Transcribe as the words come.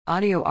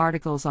Audio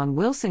articles on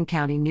Wilson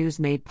County News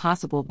made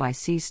possible by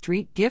C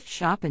Street Gift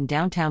Shop in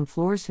downtown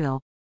Floresville.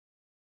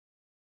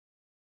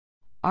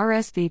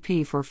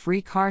 RSVP for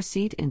free car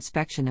seat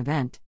inspection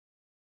event.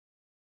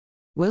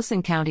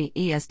 Wilson County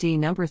ESD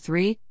No.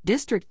 3,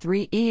 District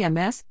 3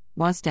 EMS,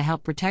 wants to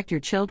help protect your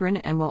children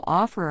and will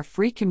offer a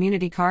free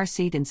community car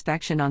seat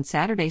inspection on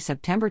Saturday,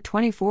 September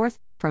 24th,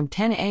 from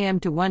 10 a.m.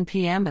 to 1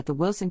 p.m. at the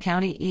Wilson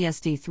County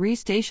ESD 3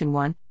 Station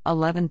 1,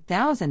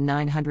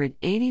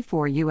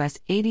 11,984 U.S.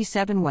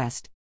 87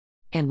 West.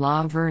 In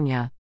La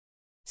Vernia.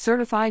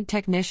 Certified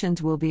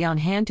technicians will be on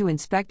hand to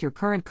inspect your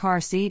current car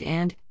seat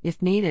and,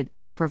 if needed,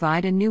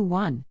 provide a new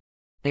one.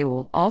 They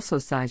will also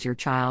size your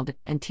child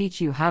and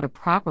teach you how to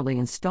properly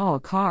install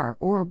a car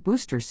or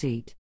booster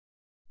seat.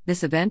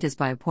 This event is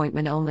by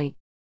appointment only.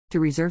 To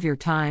reserve your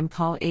time,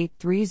 call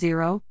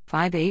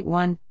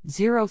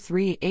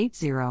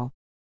 830-581-0380.